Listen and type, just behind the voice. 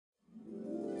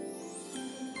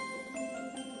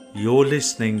You're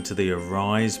listening to the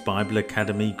Arise Bible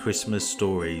Academy Christmas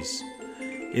stories.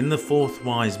 In The Fourth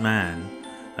Wise Man,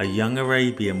 a young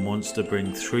Arabian wants to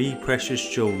bring 3 precious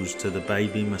jewels to the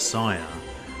baby Messiah,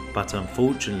 but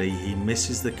unfortunately he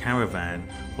misses the caravan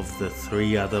of the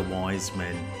 3 other wise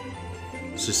men.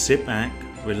 So sit back,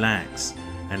 relax,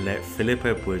 and let Philip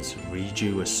Edwards read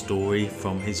you a story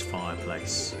from his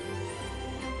fireplace.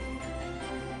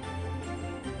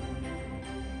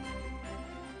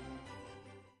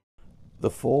 The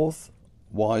Fourth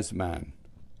Wise Man.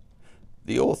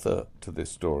 The author to this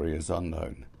story is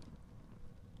unknown.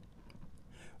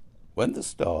 When the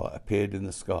star appeared in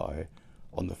the sky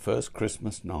on the first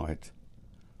Christmas night,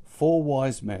 4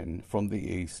 wise men from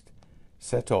the east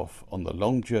set off on the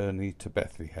long journey to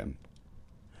Bethlehem,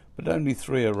 but only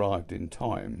 3 arrived in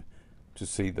time to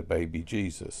see the baby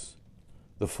Jesus.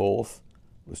 The 4th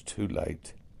was too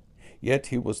late, yet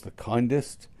he was the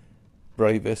kindest,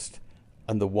 bravest,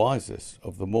 and the wisest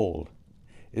of them all.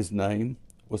 His name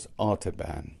was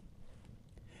Artaban.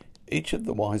 Each of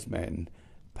the wise men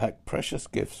packed precious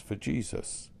gifts for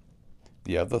Jesus.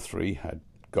 The other 3 had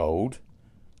gold,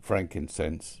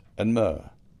 frankincense, and myrrh.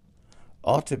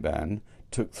 Artaban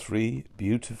took 3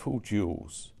 beautiful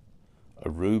jewels, a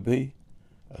ruby,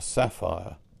 a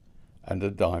sapphire, and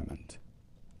a diamond.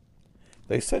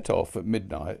 They set off at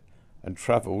midnight and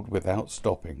travelled without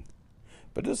stopping,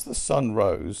 but as the sun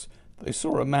rose, they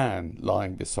saw a man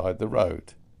lying beside the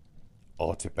road.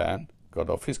 Artaban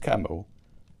got off his camel,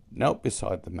 knelt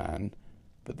beside the man,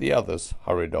 but the others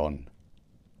hurried on.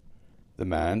 The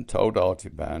man told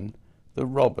Artaban the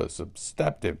robbers had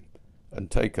stabbed him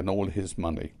and taken all his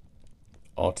money.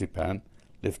 Artaban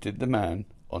lifted the man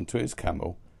onto his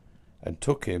camel and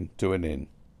took him to an inn.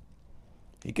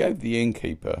 He gave the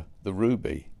innkeeper the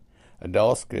ruby and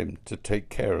asked him to take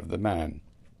care of the man.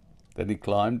 Then he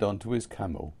climbed onto his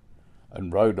camel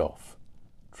and rode off,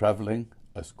 travelling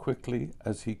as quickly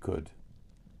as he could.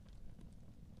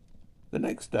 The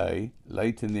next day,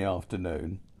 late in the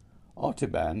afternoon,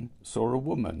 Artaban saw a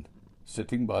woman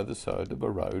sitting by the side of a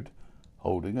road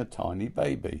holding a tiny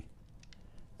baby.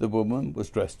 The woman was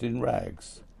dressed in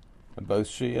rags, and both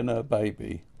she and her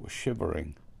baby were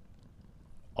shivering.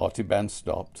 Artaban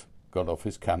stopped, got off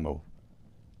his camel.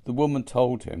 The woman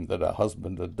told him that her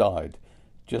husband had died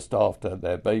just after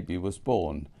their baby was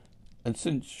born, and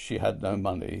since she had no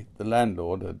money, the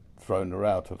landlord had thrown her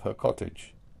out of her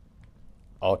cottage.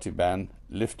 Artaban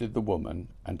lifted the woman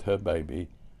and her baby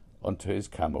onto his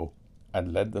camel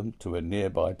and led them to a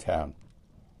nearby town.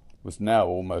 It was now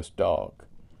almost dark,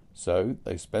 so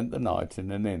they spent the night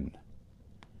in an inn.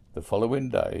 The following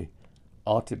day,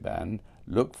 Artaban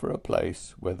looked for a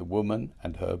place where the woman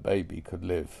and her baby could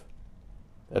live.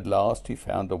 At last he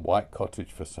found a white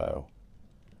cottage for sale.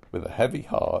 With a heavy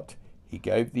heart, he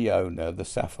gave the owner the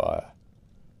sapphire.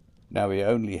 Now he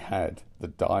only had the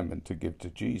diamond to give to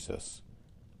Jesus.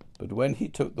 But when he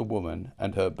took the woman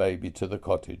and her baby to the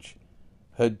cottage,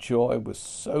 her joy was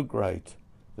so great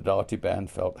that Artaban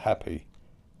felt happy,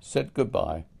 said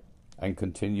goodbye, and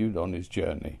continued on his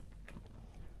journey.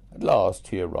 At last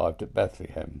he arrived at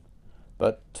Bethlehem,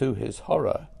 but to his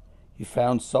horror he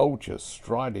found soldiers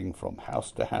striding from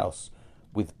house to house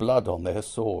with blood on their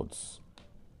swords.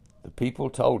 The people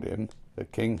told him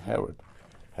that King Herod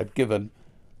had given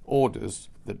orders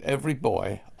that every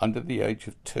boy under the age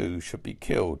of 2 should be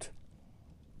killed.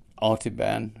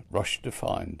 Artaban rushed to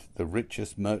find the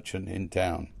richest merchant in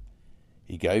town.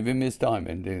 He gave him his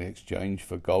diamond in exchange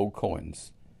for gold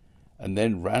coins, and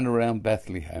then ran around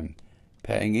Bethlehem,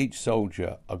 paying each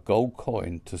soldier a gold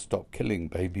coin to stop killing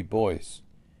baby boys.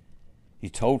 He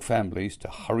told families to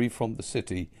hurry from the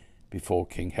city before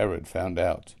King Herod found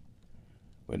out.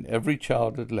 When every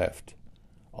child had left,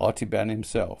 Artaban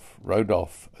himself rode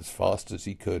off as fast as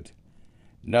he could,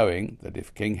 knowing that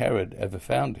if King Herod ever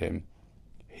found him,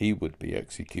 he would be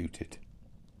executed.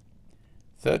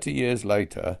 30 years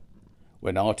later,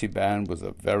 when Artaban was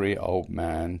a very old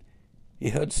man, he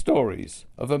heard stories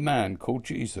of a man called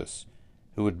Jesus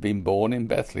who had been born in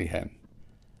Bethlehem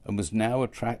and was now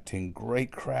attracting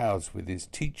great crowds with his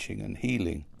teaching and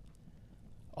healing.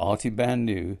 Artaban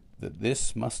knew that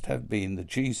this must have been the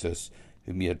Jesus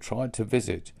whom he had tried to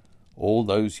visit all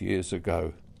those years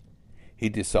ago. He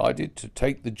decided to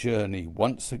take the journey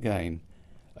once again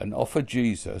and offer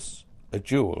Jesus a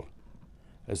jewel,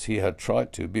 as he had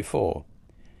tried to before.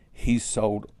 He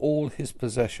sold all his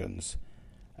possessions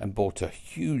and bought a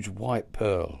huge white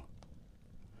pearl.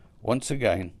 Once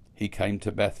again he came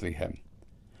to Bethlehem,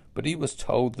 but he was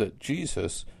told that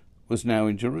Jesus was now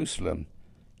in Jerusalem.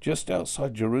 Just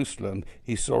outside Jerusalem,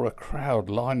 he saw a crowd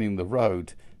lining the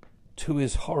road. To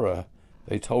his horror,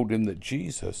 They told him that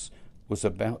Jesus was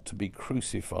about to be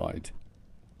crucified.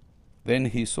 Then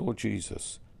he saw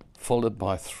Jesus, followed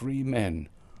by 3 men,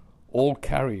 all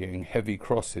carrying heavy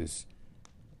crosses.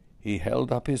 He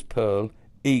held up his pearl,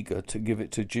 eager to give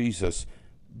it to Jesus,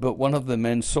 but one of the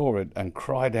men saw it and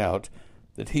cried out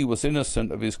that he was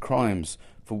innocent of his crimes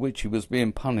for which he was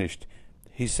being punished.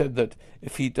 He said that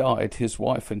if he died, his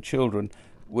wife and children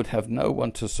would have no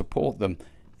one to support them.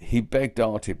 He begged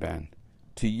Artaban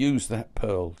to use that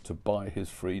pearl to buy his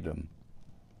freedom.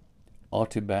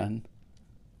 Artaban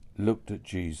looked at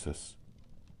Jesus,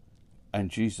 and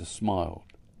Jesus smiled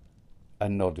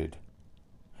and nodded.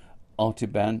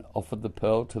 Artaban offered the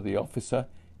pearl to the officer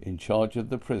in charge of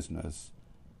the prisoners,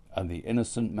 and the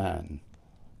innocent man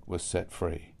was set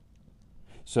free.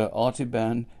 So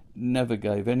Artaban never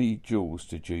gave any jewels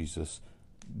to Jesus,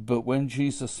 but when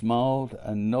Jesus smiled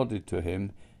and nodded to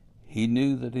him, he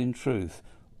knew that in truth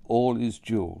all his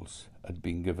jewels had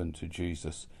been given to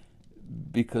Jesus,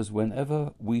 because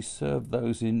whenever we serve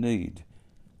those in need,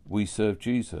 we serve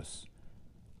Jesus.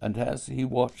 And as he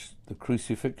watched the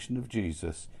crucifixion of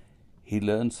Jesus, he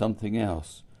learned something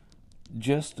else.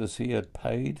 Just as he had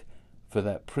paid for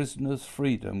that prisoner's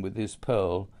freedom with his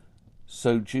pearl,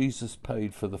 so Jesus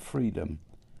paid for the freedom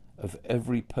of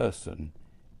every person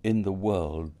in the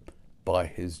world by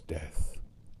his death.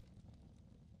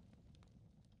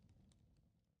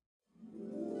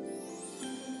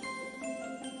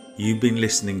 You've been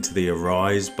listening to the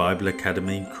Arise Bible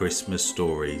Academy Christmas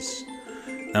Stories.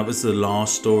 That was the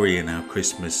last story in our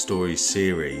Christmas Stories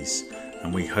series,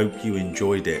 and we hope you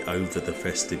enjoyed it over the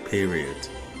festive period.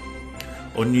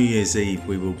 On New Year's Eve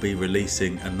we will be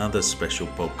releasing another special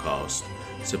podcast,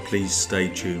 so please stay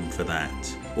tuned for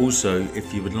that. Also,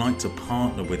 if you would like to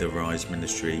partner with Arise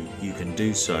Ministry, you can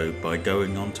do so by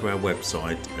going onto our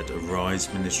website at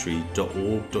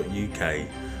ariseministry.org.uk,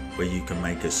 where you can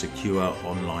make a secure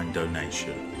online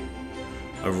donation.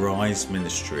 Arise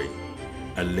Ministry,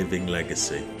 a living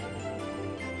legacy.